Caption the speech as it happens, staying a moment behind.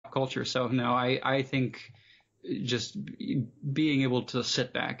pop culture. So no, I think just being able to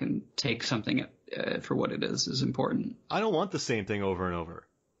sit back and take something for what it is important. I don't want the same thing over and over.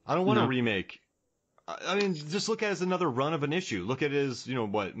 I don't want a remake. I mean, just look at it as another run of an issue. Look at it as,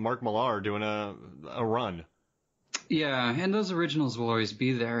 Mark Millar doing a run. Yeah, and those originals will always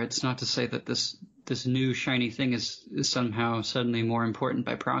be there. It's not to say that this new shiny thing is somehow suddenly more important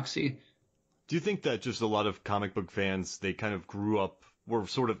by proxy. Do you think that just a lot of comic book fans, they kind of grew up, were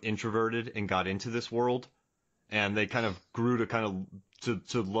sort of introverted and got into this world, and they kind of grew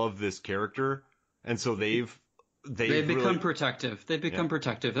to love this character, and so they've become protective. They've become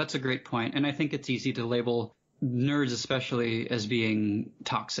protective. That's a great point. And I think it's easy to label nerds especially as being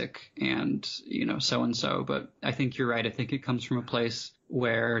toxic and, so-and-so. But I think you're right. I think it comes from a place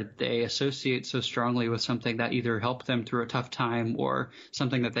where they associate so strongly with something that either helped them through a tough time or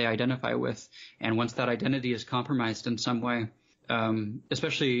something that they identify with. And once that identity is compromised in some way,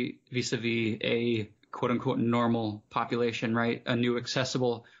 especially vis-a-vis a quote-unquote normal population, right? A new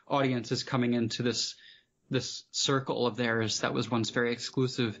accessible audience is coming into this circle of theirs that was once very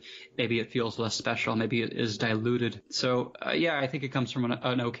exclusive. Maybe it feels less special. Maybe it is diluted. So, I think it comes from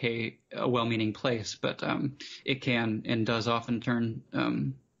a well-meaning place, but it can and does often turn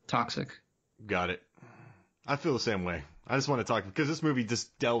toxic. Got it. I feel the same way. I just want to talk because this movie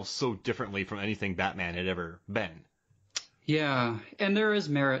just delves so differently from anything Batman had ever been. Yeah, and there is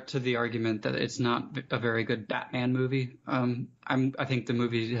merit to the argument that it's not a very good Batman movie. I think the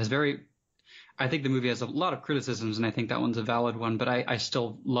movie has a lot of criticisms, and I think that one's a valid one, but I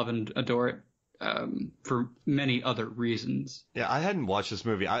still love and adore it for many other reasons. Yeah, I hadn't watched this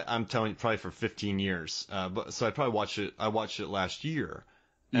movie. I'm telling you, probably for 15 years. So I probably watched it. I watched it last year.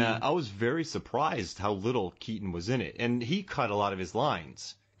 I was very surprised how little Keaton was in it, and he cut a lot of his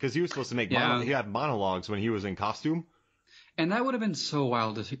lines because he was supposed to make he had monologues when he was in costume. And that would have been so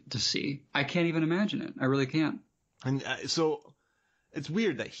wild to see. I can't even imagine it. I really can't. And so it's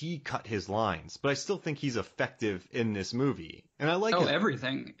weird that he cut his lines, but I still think he's effective in this movie. And I like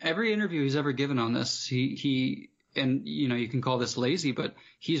everything. Every interview he's ever given on this, he and you can call this lazy, but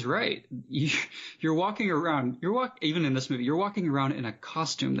he's right. You're walking around, even in this movie, you're walking around in a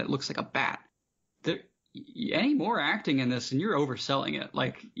costume that looks like a bat. Any more acting in this and you're overselling it.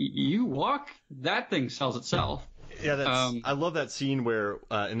 Like that thing sells itself. Yeah, I love that scene where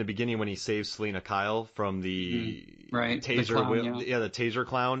in the beginning when he saves Selina Kyle from the taser, the clown, the taser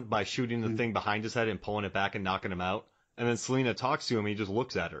clown by shooting the thing behind his head and pulling it back and knocking him out. And then Selina talks to him, and he just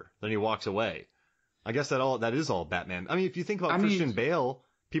looks at her. Then he walks away. I guess that is all Batman. I mean, if you think about Christian Bale,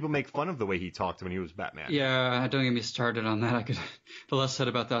 people make fun of the way he talked when he was Batman. Yeah, don't get me started on that. The less said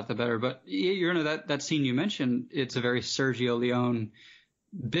about that, the better. But that scene you mentioned, it's a very Sergio Leone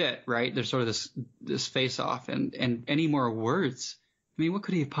bit, right? There's sort of this face off and any more words. I mean, what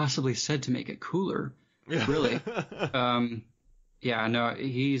could he have possibly said to make it cooler? Really?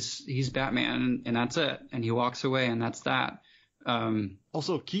 He's Batman and that's it. And he walks away and that's that.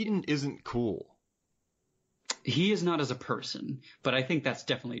 Also, Keaton isn't cool. He is not as a person, but I think that's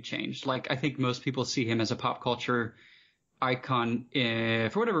definitely changed. Like, I think most people see him as a pop culture icon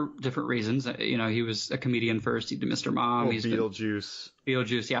for whatever different reasons. He was a comedian first. He did Mr. Mom. He's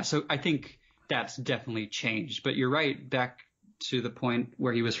Beetlejuice. Yeah. So I think that's definitely changed. But you're right. Back to the point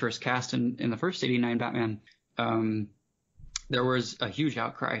where he was first cast in the first '89 Batman, there was a huge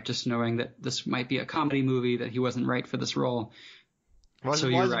outcry just knowing that this might be a comedy movie, that he wasn't right for this role. Why is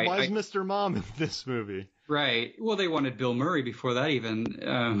Mr. Mom in this movie? Right. Well, they wanted Bill Murray before that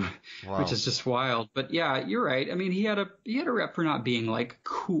even, which is just wild. But yeah, you're right. I mean, he had a rep for not being like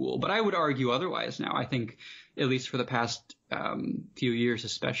cool, but I would argue otherwise now. I think at least for the past few years,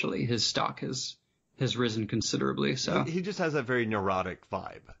 especially, his stock has risen considerably. So he just has that very neurotic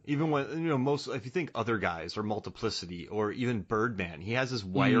vibe. Even when if you think other guys or Multiplicity or even Birdman, he has this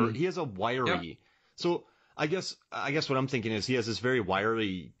he has a wiry. Yep. So I guess what I'm thinking is he has this very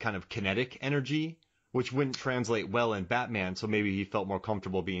wiry kind of kinetic energy, which wouldn't translate well in Batman, so maybe he felt more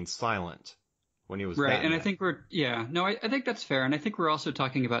comfortable being silent when he was right. Batman. And I think I think that's fair. And I think we're also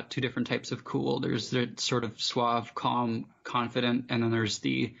talking about two different types of cool. There's the sort of suave, calm, confident, and then there's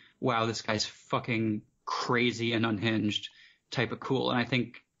the, wow, this guy's fucking crazy and unhinged type of cool. And I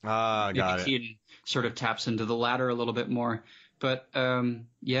think Keaton sort of taps into the latter a little bit more. But I'm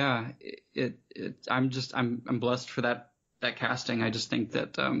blessed for that casting. I just think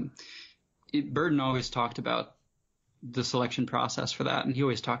that Burton always talked about the selection process for that, and he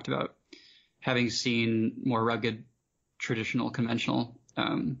always talked about having seen more rugged, traditional, conventional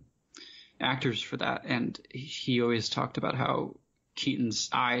actors for that, and he always talked about how Keaton's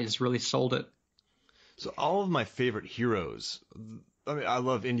eyes really sold it. So all of my favorite heroes, I mean, I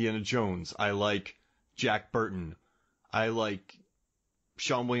love Indiana Jones. I like Jack Burton. I like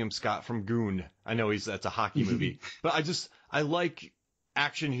Sean William Scott from Goon. I know that's a hockey movie, but I like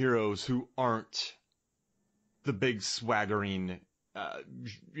action heroes who aren't the big swaggering,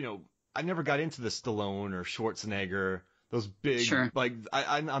 I never got into the Stallone or Schwarzenegger, those big, sure. like,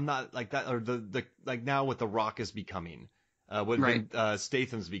 I'm not like that, or the like now what The Rock is becoming, what right.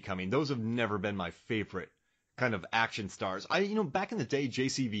 Statham's becoming. Those have never been my favorite kind of action stars. Back in the day,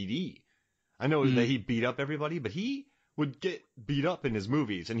 JCVD, I know that he beat up everybody, but he would get beat up in his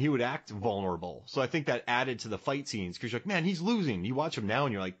movies and he would act vulnerable. So I think that added to the fight scenes because you're like, man, he's losing. You watch him now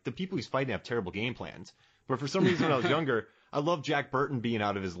and you're like, the people he's fighting have terrible game plans. But for some reason when I was younger, I love Jack Burton being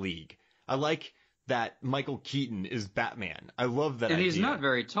out of his league. I like that Michael Keaton is Batman. I love that idea. And he's not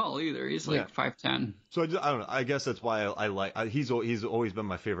very tall either. He's like 5'10". So I don't know. I guess that's why I like. He's always been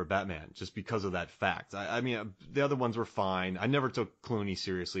my favorite Batman, just because of that fact. I mean, the other ones were fine. I never took Clooney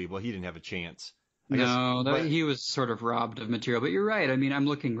seriously. Well, he didn't have a chance. He was sort of robbed of material. But you're right. I mean, I'm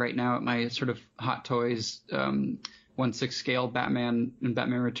looking right now at my sort of Hot Toys 1/6 scale Batman and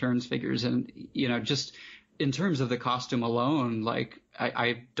Batman Returns figures, and just in terms of the costume alone, like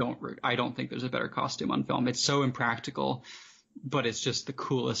I don't think there's a better costume on film. It's so impractical, but it's just the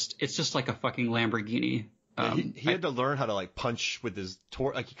coolest. It's just like a fucking Lamborghini. He had to learn how to like punch with his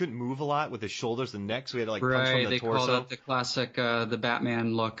torso. Like he couldn't move a lot with his shoulders and neck, so he had to like punch from the torso. Right, they call that the classic the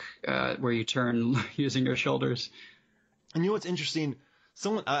Batman look, where you turn using your shoulders. And you know what's interesting?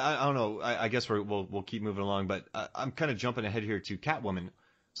 Someone I don't know. I guess we'll keep moving along, but I'm kind of jumping ahead here to Catwoman.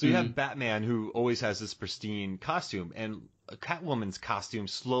 So you have Batman, who always has this pristine costume, and Catwoman's costume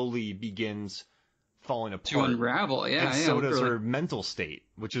slowly begins falling apart. To unravel, and so does her mental state,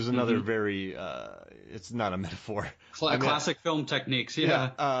 which is another very, it's not a metaphor. Classic film techniques, yeah.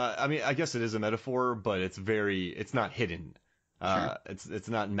 I mean, I guess it is a metaphor, but it's not hidden. Sure. It's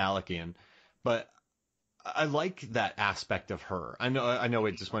not Malachian. But I like that aspect of her. I know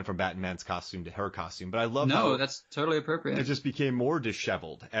it just went from Batman's costume to her costume, but I love how that's totally appropriate. It just became more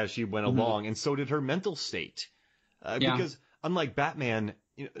disheveled as she went along, and so did her mental state. Because unlike Batman,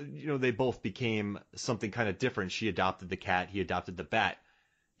 they both became something kind of different. She adopted the cat, he adopted the bat.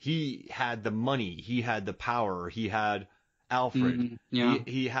 He had the money, he had the power, he had Alfred,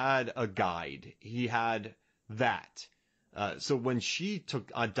 he had a guide, he had that. So when she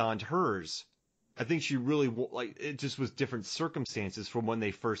donned hers, I think she really, it just was different circumstances from when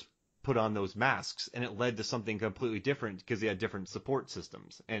they first put on those masks, and it led to something completely different because they had different support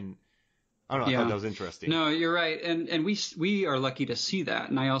systems. And I don't know, I thought that was interesting. No, you're right. And we are lucky to see that.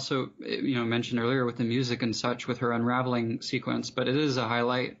 And I also, mentioned earlier with the music and such with her unraveling sequence, but it is a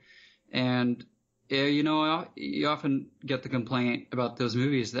highlight. And, you often get the complaint about those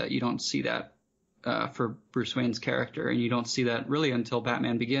movies that you don't see that for Bruce Wayne's character, and you don't see that really until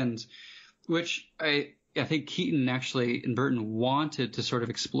Batman Begins. Which I think Keaton actually and Burton wanted to sort of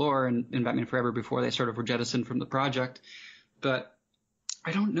explore in Batman Forever before they sort of were jettisoned from the project. But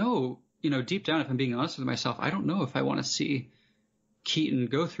I don't know, deep down, if I'm being honest with myself, I don't know if I want to see Keaton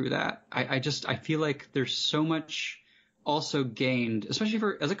go through that. I feel like there's so much also gained, especially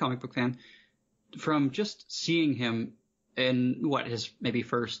as a comic book fan, from just seeing him in his maybe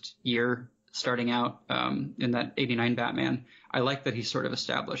first year starting out in that 89 Batman. I like that he's sort of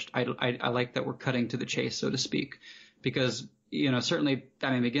established. I like that we're cutting to the chase, so to speak, because, certainly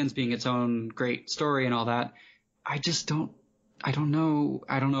Batman Begins being its own great story and all that, I don't know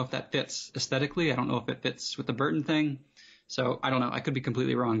if that fits aesthetically. I don't know if it fits with the Burton thing. So I don't know. I could be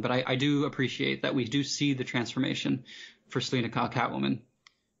completely wrong, but I do appreciate that we do see the transformation for Selina Kyle Catwoman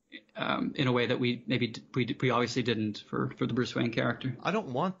in a way that we obviously didn't for the Bruce Wayne character. I don't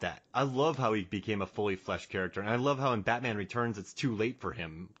want that. I love how he became a fully fleshed character, and I love how in Batman Returns it's too late for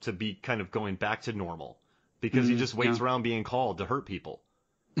him to be kind of going back to normal because he just waits around being called to hurt people.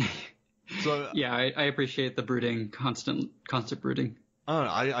 So yeah, I appreciate the brooding, constant brooding. I don't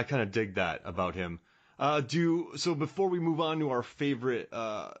know. I kind of dig that about him. So before we move on to our favorite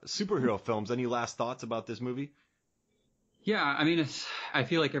superhero films, any last thoughts about this movie? Yeah, I mean, I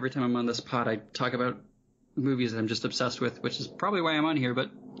feel like every time I'm on this pod, I talk about movies that I'm just obsessed with, which is probably why I'm on here.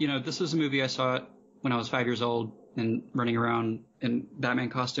 But, this was a movie I saw when I was 5 years old and running around in Batman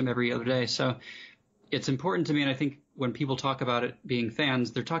costume every other day. So it's important to me. And I think when people talk about it being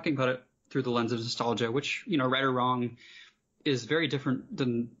fans, they're talking about it through the lens of nostalgia, which, right or wrong, is very different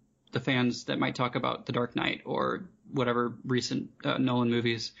than the fans that might talk about The Dark Knight or whatever recent Nolan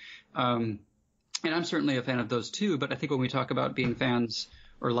movies. And I'm certainly a fan of those too, but I think when we talk about being fans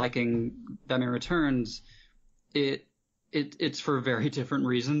or liking Batman Returns, it's for very different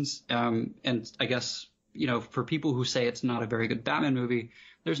reasons. And I guess, for people who say it's not a very good Batman movie,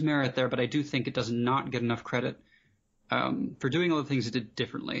 there's merit there, but I do think it does not get enough credit for doing all the things it did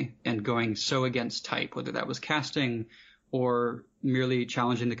differently and going so against type, whether that was casting or merely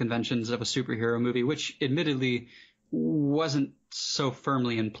challenging the conventions of a superhero movie, which admittedly wasn't so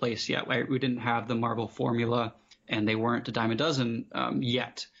firmly in place yet. Right? We didn't have the Marvel formula, and they weren't a dime a dozen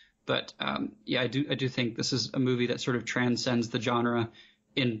yet. But I do think this is a movie that sort of transcends the genre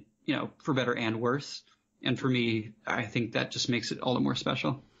in, for better and worse. And for me, I think that just makes it all the more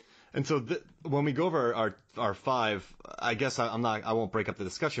special. And so when we go over our 5, I guess I won't break up the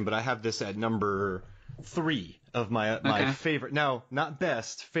discussion, but I have this at number 3 of my favorite. Now, not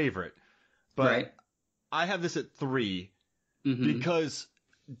best, favorite, but right. I have this at 3 because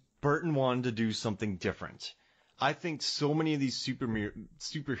Burton wanted to do something different. I think so many of these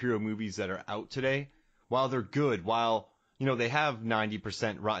superhero movies that are out today, while they're good, while they have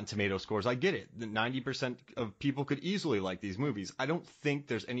 90% Rotten Tomato scores. I get it. 90% of people could easily like these movies. I don't think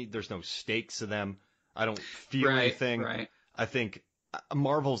there's no stakes to them. I don't feel anything. Right. I think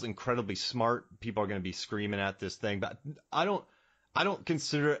Marvel's incredibly smart. People are going to be screaming at this thing, but I don't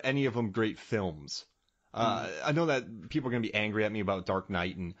consider any of them great films. I know that people are going to be angry at me about Dark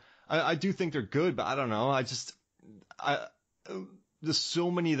Knight, and I do think they're good, but I don't know. There's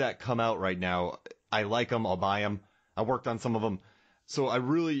so many that come out right now. I like them. I'll buy them. I worked on some of them. So I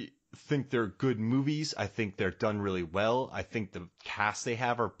really think they're good movies. I think they're done really well. I think the cast they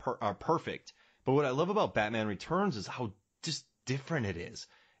have are perfect. But what I love about Batman Returns is how just different it is.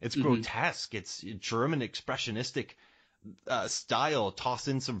 It's grotesque. It's German expressionistic style. Toss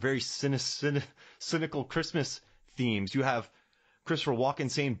in some very cynical Christmas themes. You have Christopher Walken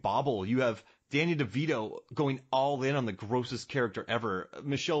saying Bauble. You have Danny DeVito going all in on the grossest character ever.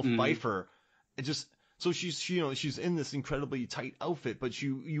 Michelle Pfeiffer. So she's in this incredibly tight outfit, but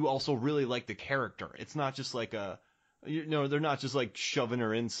you also really like the character. It's not just like they're not just like shoving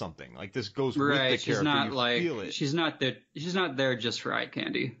her in something. Like this goes with the character. She's not feel it. She's not there just for eye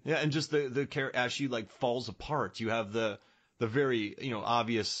candy. Yeah, and just the character as she like falls apart. You have the very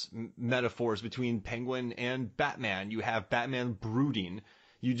obvious metaphors between Penguin and Batman. You have Batman brooding.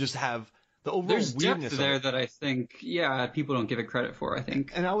 You just have the overall There's weirdness depth there that I think, people don't give it credit for, I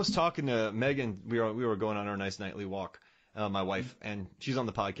think. And I was talking to Megan. We were going on our nice nightly walk, my wife, and she's on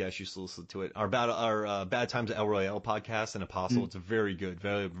the podcast. You should listen to it. Our Bad Times at El Royale podcast and Apostle. It's very good,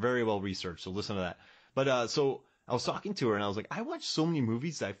 very, very well researched. So listen to that. But so I was talking to her, and I was like, I watch so many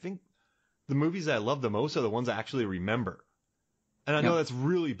movies that I think the movies that I love the most are the ones I actually remember. And I know that's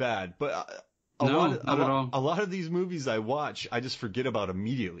really bad, but a lot of these movies I watch, I just forget about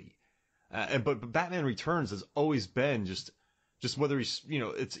immediately. But Batman Returns has always been just whether he's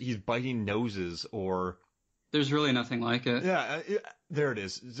he's biting noses or there's really nothing like it. Yeah, there it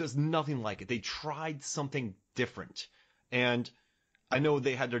is. There's nothing like it. They tried something different, and I know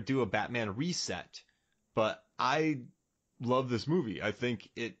they had to do a Batman reset, but I love this movie. I think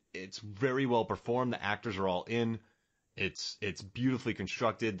it's very well performed. The actors are all in. It's beautifully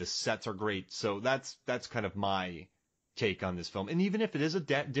constructed. The sets are great. So that's kind of my take on this film. And even if it is a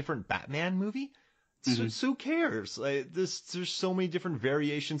different Batman movie, so who cares? Like there's so many different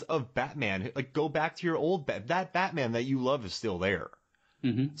variations of Batman. Like go back to your old that Batman that you love is still there.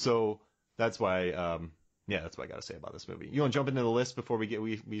 So that's why that's what I got to say about this movie. You want to jump into the list before we get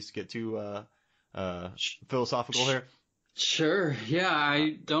to philosophical here? Sure. Yeah,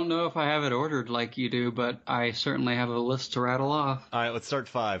 I don't know if I have it ordered like you do, but I certainly have a list to rattle off. All right, let's start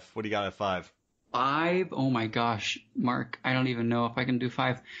 5. What do you got at 5? 5? Oh my gosh, Mark, I don't even know if I can do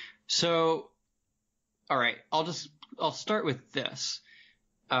 5. So, all right, I'll start with this.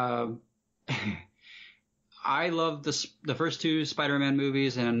 I love the first 2 Spider-Man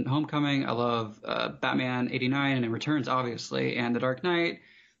movies and Homecoming. I love Batman '89 and Returns, obviously, and The Dark Knight.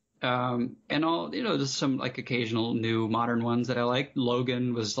 And all, there's some like occasional new modern ones that I like.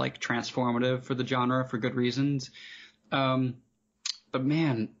 Logan was like transformative for the genre for good reasons. But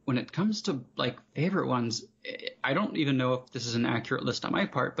man, when it comes to like favorite ones, I don't even know if this is an accurate list on my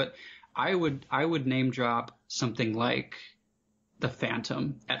part, but I would name drop something like The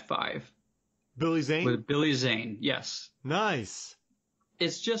Phantom at 5. Billy Zane? With Billy Zane, yes. Nice.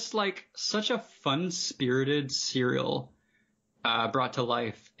 It's just like such a fun-spirited serial brought to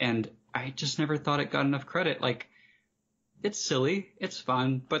life, and I just never thought it got enough credit. Like, it's silly, it's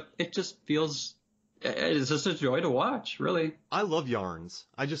fun, but it just feels, it's just a joy to watch, really. I love yarns.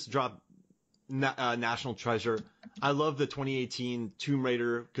 I just dropped National Treasure. I love the 2018 Tomb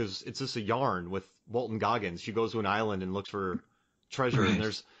Raider because it's just a yarn with Walton Goggins. She goes to an island and looks for treasure, and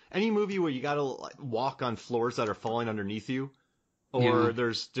there's any movie where you gotta like, walk on floors that are falling underneath you. or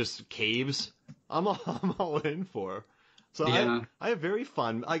there's just caves. I'm all in for. So I have very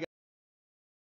fun.